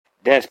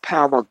There's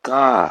power of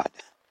God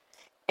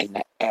in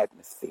the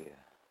atmosphere.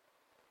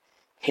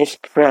 His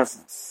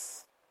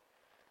presence,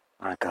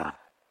 my God.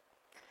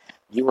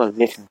 You are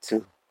listening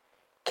to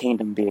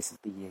Kingdom Business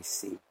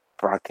BAC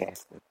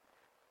broadcast with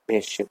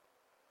Bishop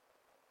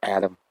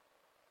Adam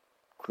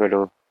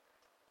Criddle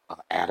or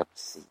Adam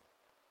C.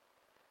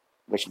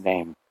 Which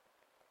name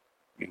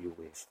do you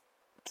wish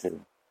to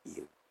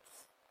use?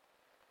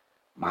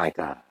 My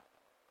God,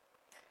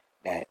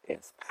 that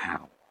is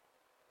power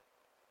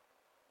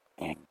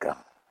in God.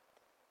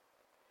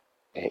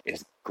 There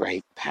is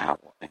great power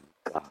in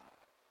God.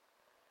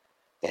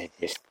 That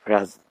His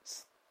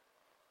presence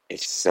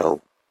is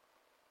so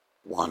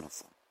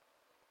wonderful.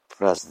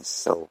 Presence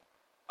so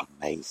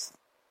amazing.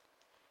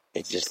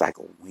 It's just like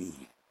a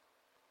wind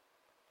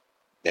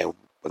that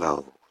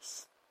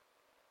blows.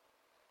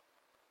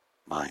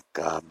 My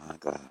God, my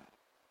God.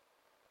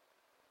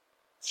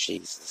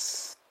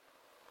 Jesus.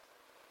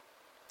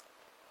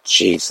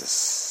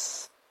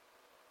 Jesus.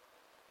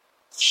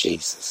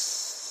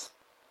 Jesus.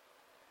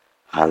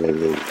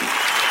 Hallelujah.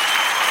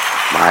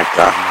 My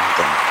God, my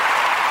God.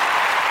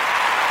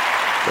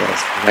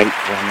 There's great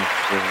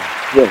wonderful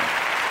healing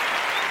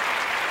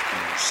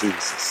in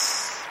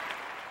Jesus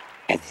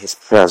and His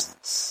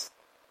presence.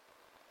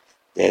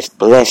 There's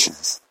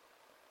blessings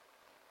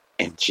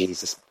in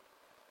Jesus'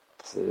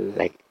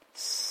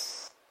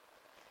 place.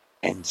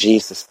 In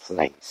Jesus'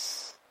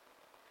 place.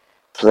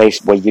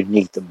 Place where you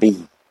need to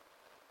be.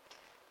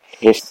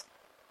 His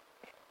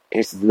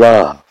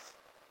love.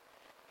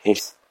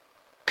 His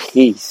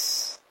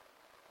peace.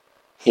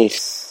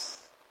 His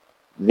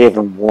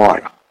living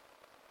water.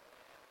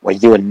 Where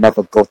you will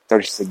never go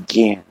thirst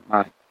again.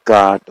 My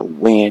God, the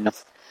wind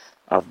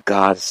of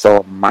God is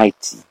so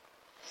mighty.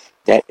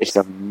 That is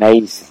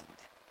amazing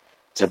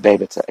to be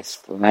able to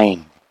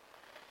explain.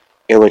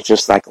 It was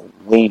just like a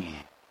wind.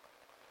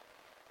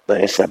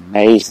 But it's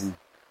amazing,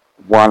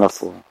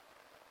 wonderful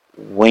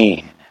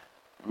wind.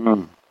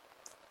 When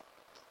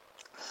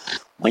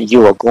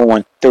you are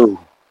going through,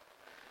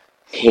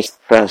 His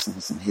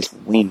presence and His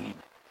wind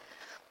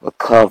will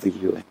cover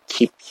you and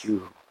keep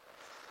you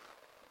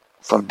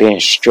from being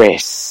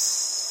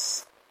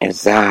stressed,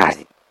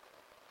 anxiety,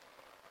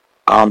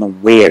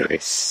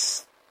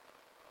 unawares.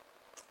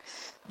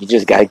 You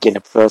just got to get in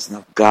the presence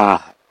of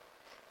God,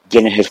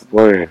 get in His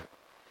word,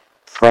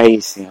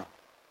 praise Him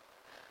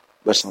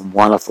with some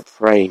wonderful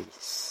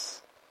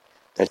praise.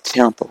 The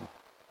temple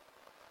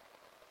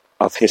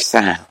of His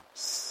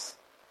sounds,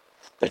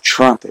 the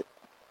trumpet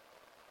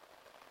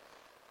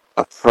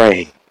of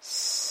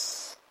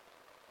praise.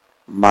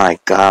 My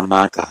God,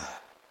 my God.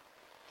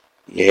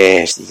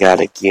 Yes, you got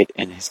to get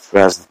in His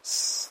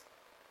presence.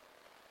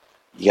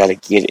 You got to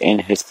get in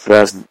His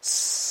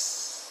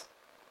presence.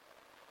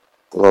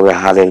 Glory,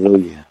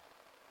 hallelujah.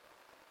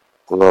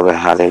 Glory,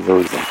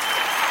 hallelujah.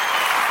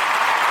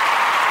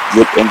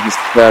 Get in His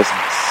presence.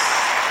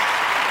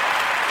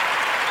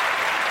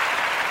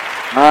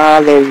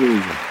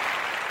 Hallelujah.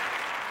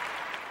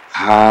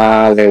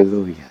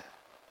 Hallelujah.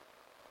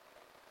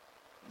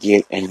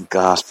 Get in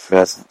God's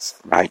presence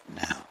right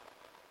now.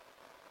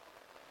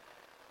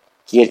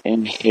 Get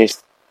in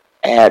His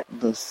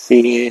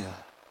atmosphere.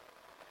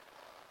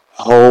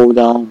 Hold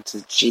on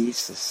to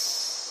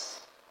Jesus.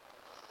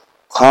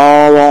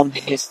 Call on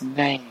His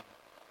name.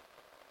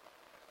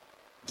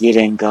 Get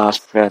in God's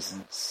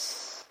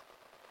presence.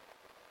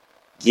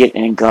 Get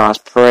in God's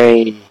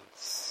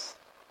praise.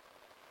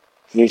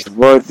 He's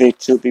worthy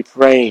to be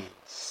praised.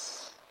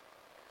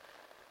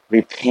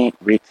 Repent,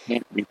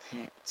 repent,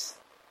 repent.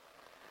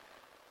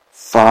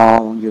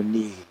 Fall on your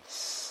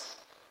knees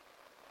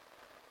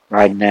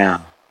right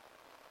now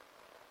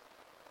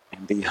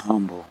and be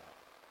humble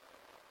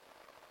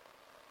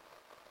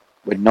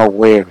with no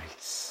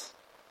worries.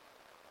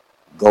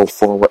 Go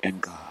forward in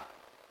God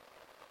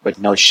with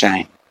no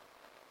shame.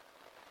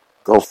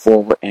 Go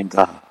forward in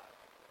God.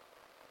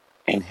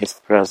 In His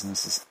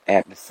presence, His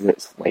atmosphere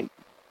is waiting.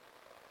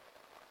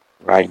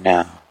 Right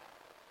now,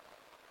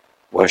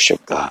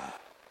 worship God.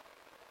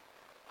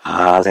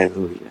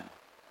 Hallelujah.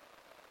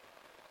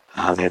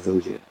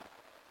 Hallelujah.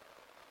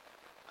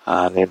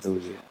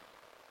 Hallelujah.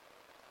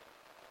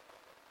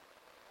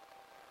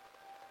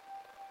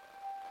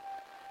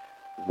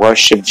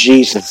 Worship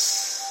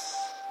Jesus.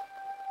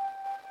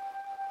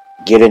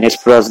 Get in His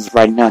presence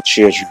right now,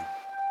 children.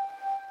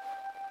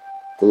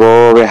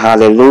 Glory,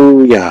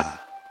 hallelujah.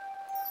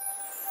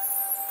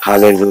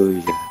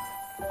 Hallelujah.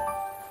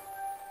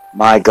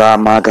 My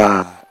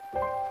God,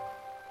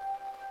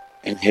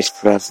 in His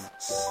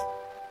presence,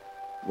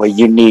 where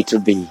you need to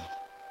be.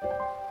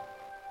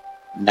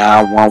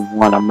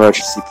 911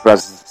 emergency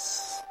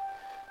presence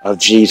of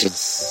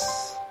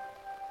Jesus.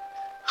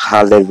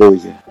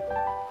 Hallelujah.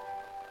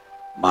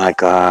 My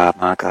God,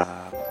 my God,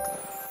 my God.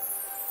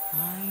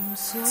 I'm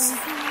so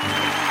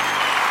glad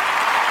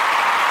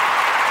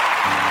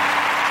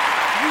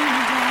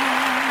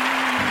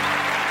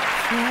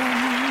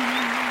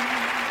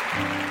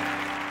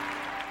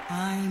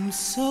I'm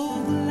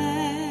so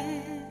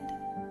glad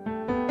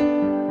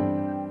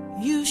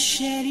you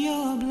shed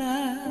your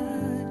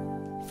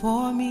blood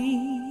for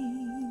me.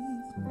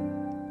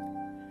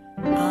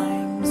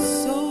 I'm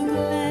so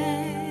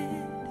glad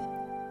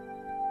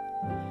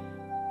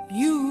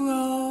you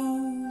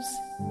rose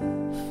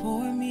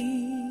for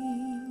me.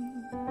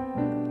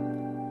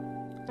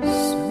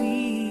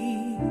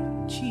 Sweet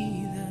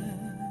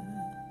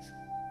Jesus,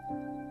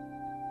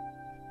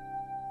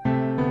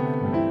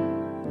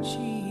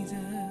 Jesus,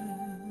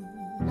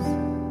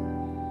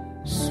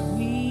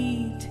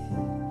 sweet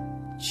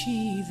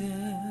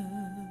Jesus.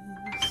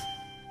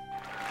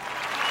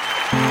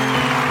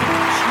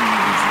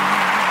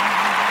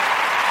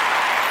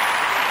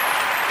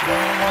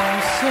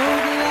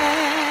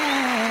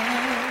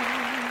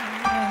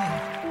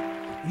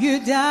 You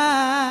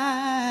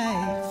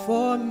died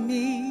for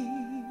me.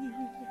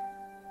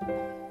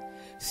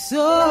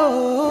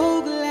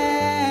 So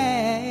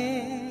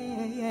glad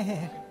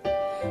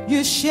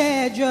you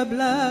shed your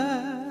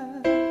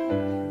blood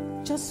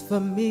just for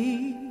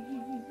me.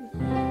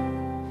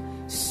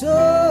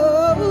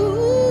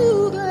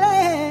 So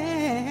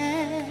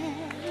glad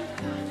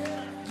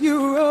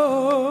you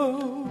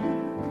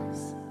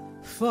rose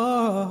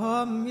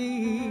for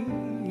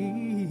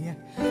me.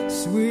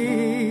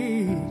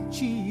 Sweet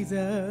Jesus,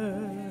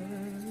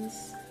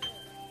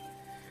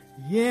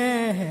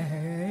 yeah,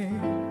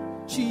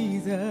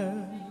 Jesus,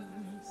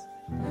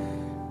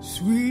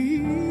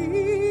 sweet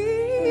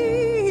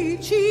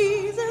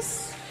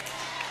Jesus,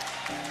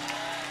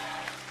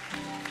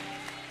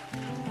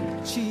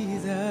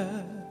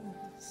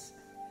 Jesus,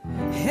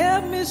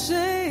 help me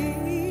say,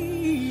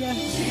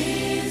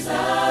 Jesus,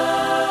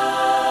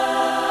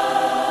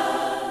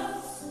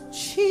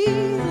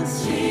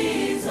 Jesus,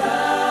 Jesus.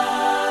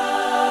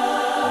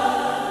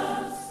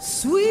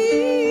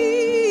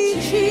 Sweet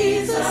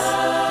Jesus,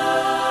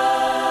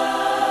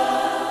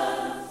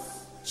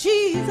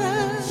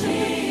 Jesus,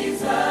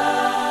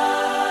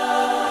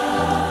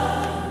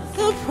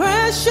 the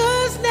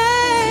precious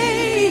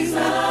name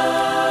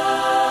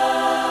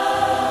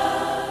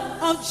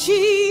of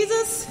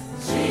Jesus,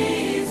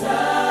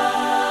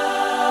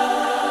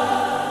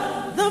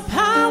 the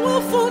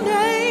powerful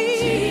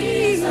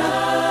name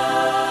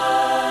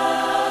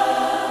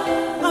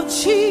of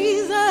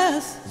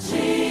Jesus.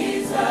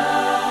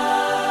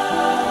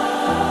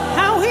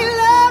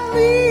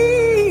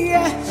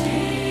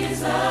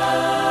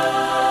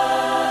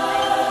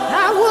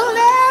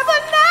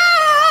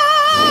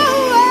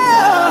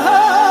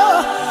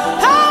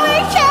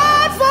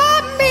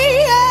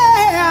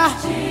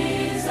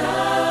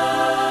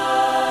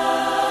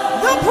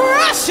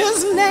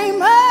 Precious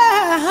name of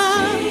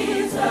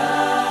Jesus.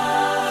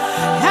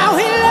 How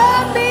he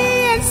loved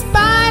me in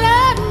spite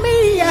of me.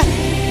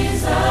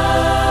 Jesus.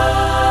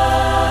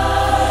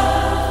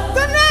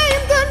 The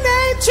name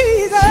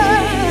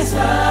Jesus.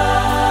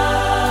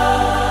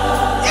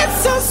 It's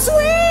so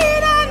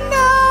sweet, I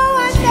know.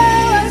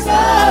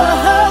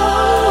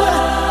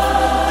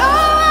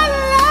 Oh, I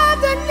love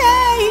the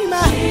name.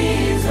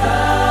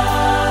 Jesus.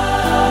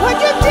 What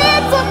you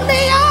did for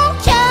me on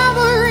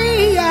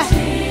Calvary.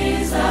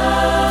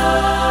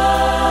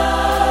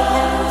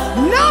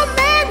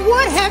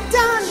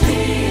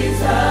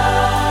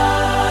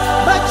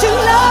 You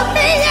love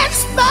me in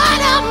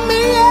spite of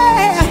me,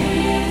 yeah.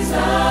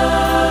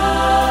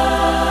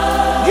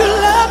 You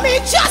love me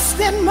just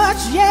that much,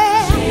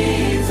 yeah.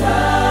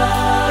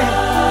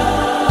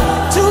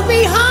 To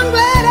be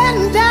hungry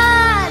and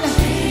died.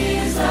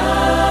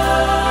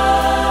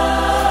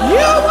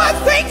 You were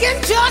thinking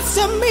just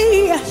of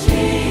me.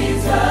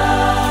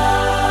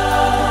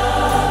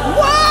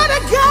 What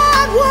a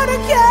God, what a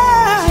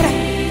God.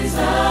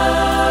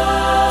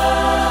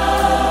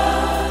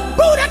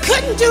 Buddha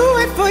couldn't do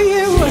it for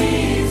you.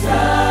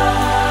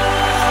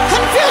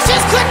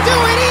 Confucius couldn't do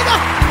it either.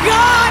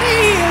 God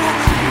is.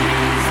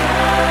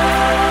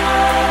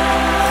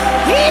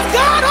 He's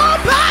God all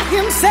by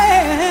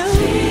himself.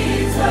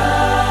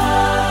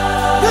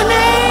 The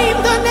name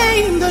of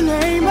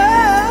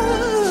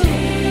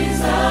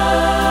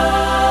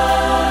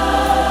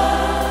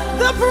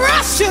the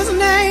precious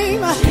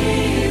name.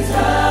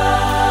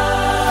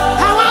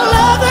 How I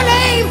love the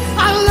name. I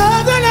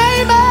love the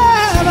name of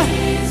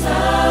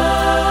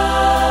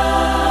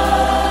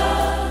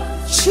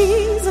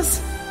Jesus.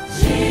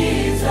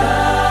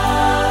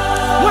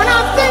 When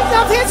I think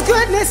of his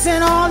goodness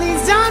and all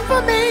he's done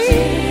for me,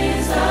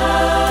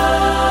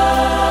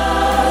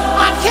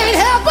 I can't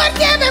help but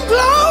give him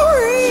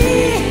glory.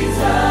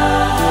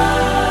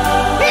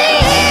 He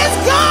is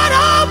God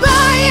all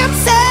by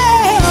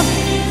himself.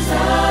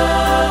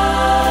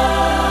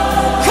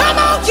 Come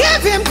on,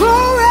 give him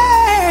glory.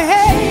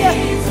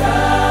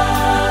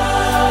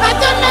 At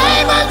the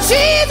name of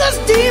Jesus,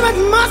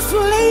 demons must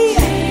flee.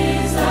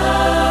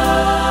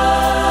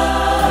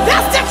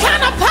 That's the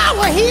kind of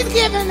power he's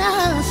given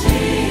us.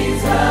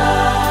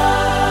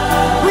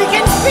 We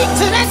can speak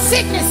to that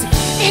sickness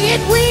and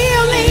it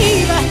will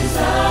leave.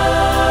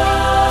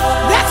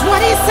 That's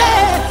what he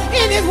said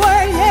in his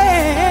word,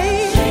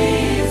 yeah.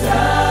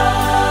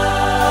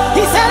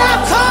 He said,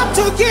 I've come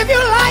to give you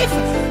life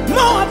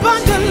more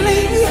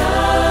abundantly.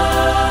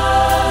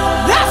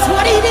 That's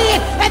what he did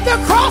at the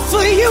cross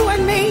for you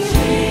and me.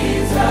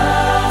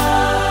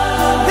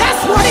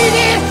 That's what he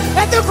did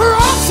at the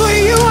cross for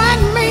you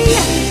and me.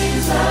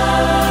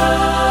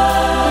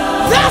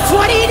 That's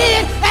what he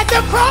did at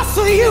the cross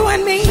for you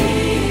and me.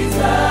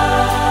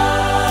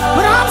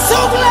 But I'm so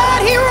glad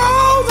he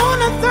rose on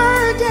the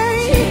third day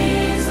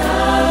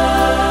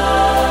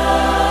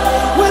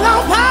with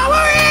all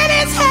power in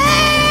his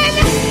hand.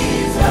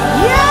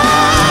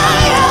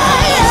 Yeah,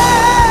 yeah,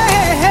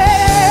 yeah.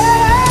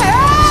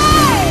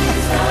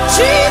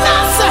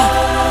 Jesus,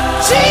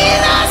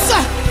 Jesus,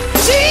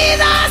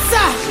 Jesus,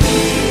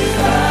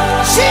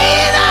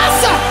 Jesus,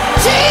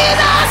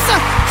 Jesus,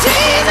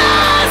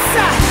 Jesus.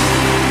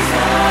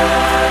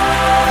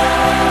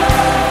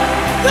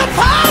 The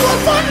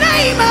powerful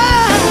name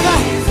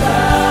of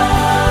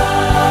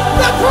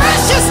the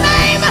precious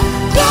name,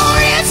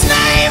 glorious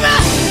name,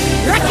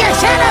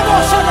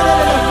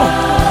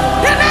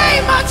 the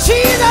name of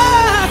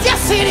Jesus.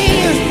 Yes, it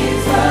is.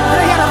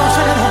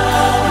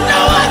 No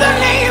other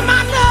name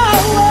I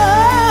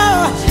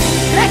know.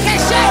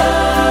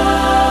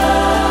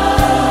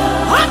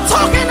 I'm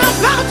talking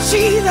about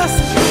Jesus.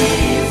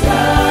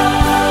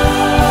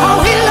 Oh,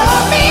 he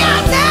loved me. I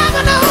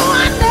never know.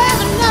 I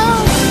never know.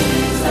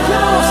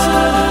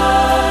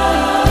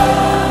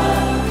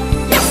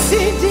 Yes,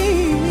 he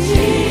did.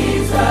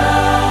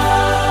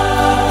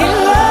 He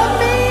loved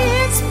me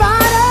in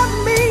spite of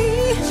me.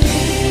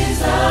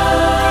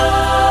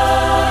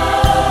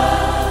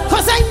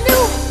 'Cause I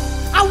knew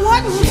I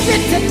wasn't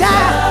fit to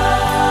die.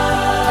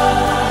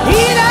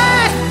 He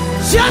died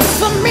just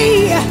for me.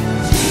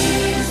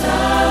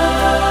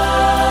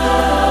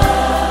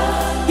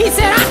 He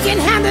said, I can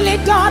handle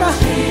it, daughter.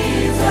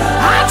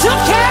 I took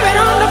care of it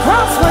on the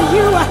cross for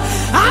you.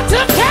 I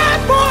took care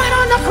of it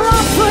on the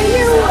cross for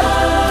you.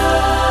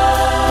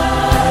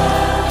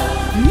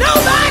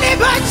 Nobody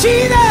but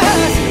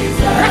Jesus.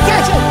 I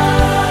catch it.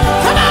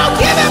 Come on,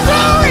 give him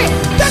glory.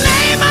 The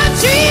name of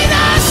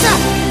Jesus.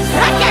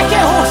 I catch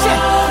it.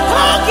 Come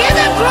on, give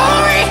him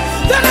glory.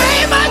 The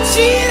name of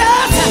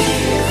Jesus.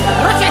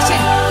 I catch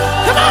it.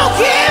 Come on,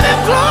 give him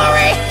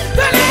glory.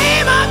 The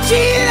name of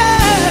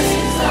Jesus.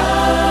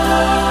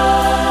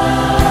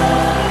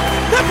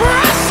 The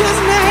precious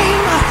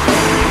name.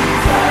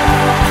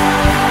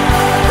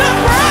 The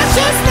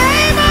precious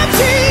name of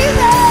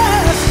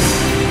Jesus.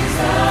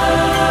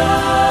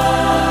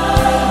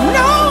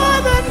 No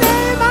other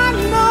name I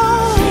know.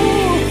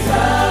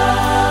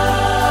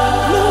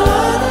 No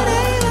other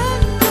name I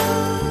know.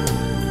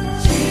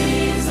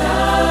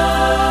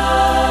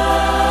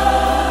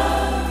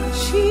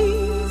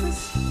 Jesus.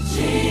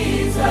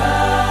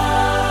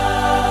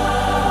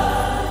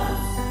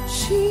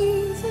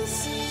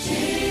 Jesus.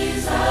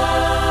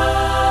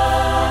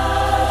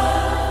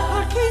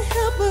 I can't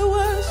help but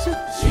worship.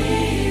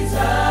 You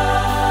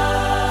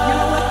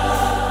know what?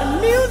 The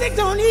music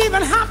don't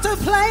even have to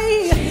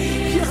play.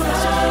 You know what?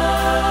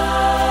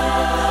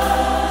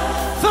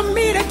 For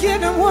me to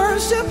give him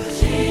worship.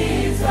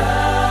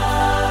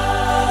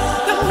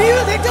 The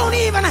music don't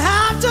even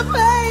have to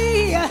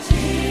play.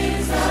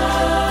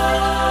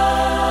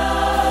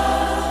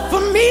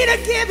 For me to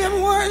give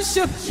him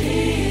worship. You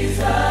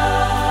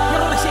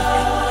know what?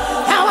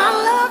 How I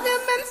love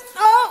him and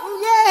oh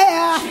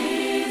yeah.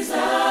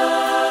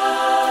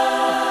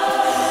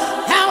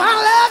 How I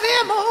love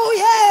him, oh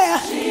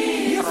yeah.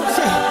 You know what I'm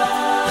saying?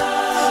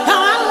 How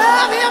I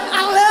love him,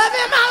 I love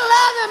him, I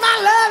love him, I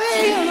love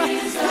him.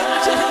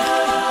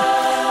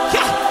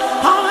 Yeah.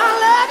 How I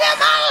love him,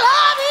 I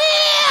love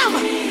him.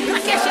 I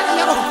can't say that.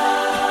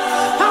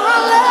 How I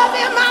love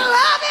him, I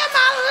love him,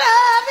 I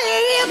love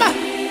him.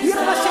 You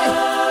know what I'm saying?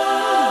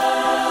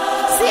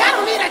 See, I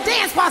don't need a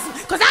dance partner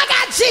because I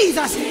got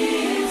Jesus.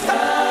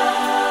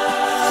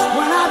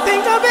 When I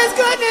think of his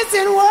goodness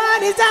and what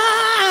he's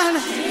done.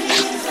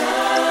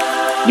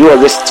 You are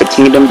listening to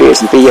Kingdom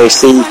Business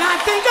BAC When I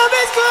think of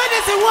his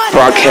goodness and what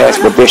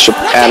broadcast with Bishop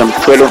Adam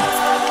Criddle.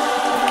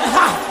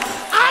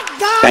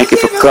 Thank you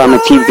for coming.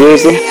 Keep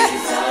busy.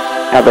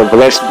 Have a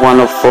blessed,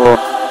 wonderful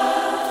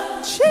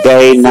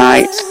day,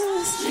 night.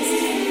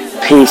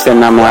 Peace,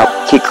 and I'm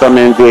out. Keep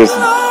coming and busy.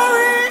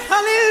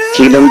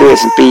 Kingdom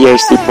Business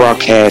BAC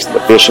broadcast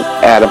with Bishop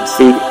Adam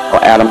C.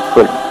 or Adam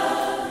Criddle.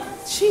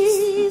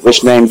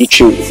 Which name you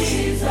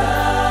choose.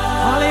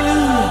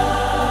 Hallelujah.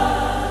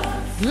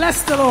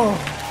 Bless the Lord.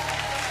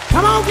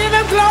 Come on, give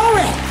him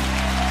glory.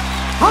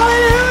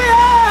 Hallelujah.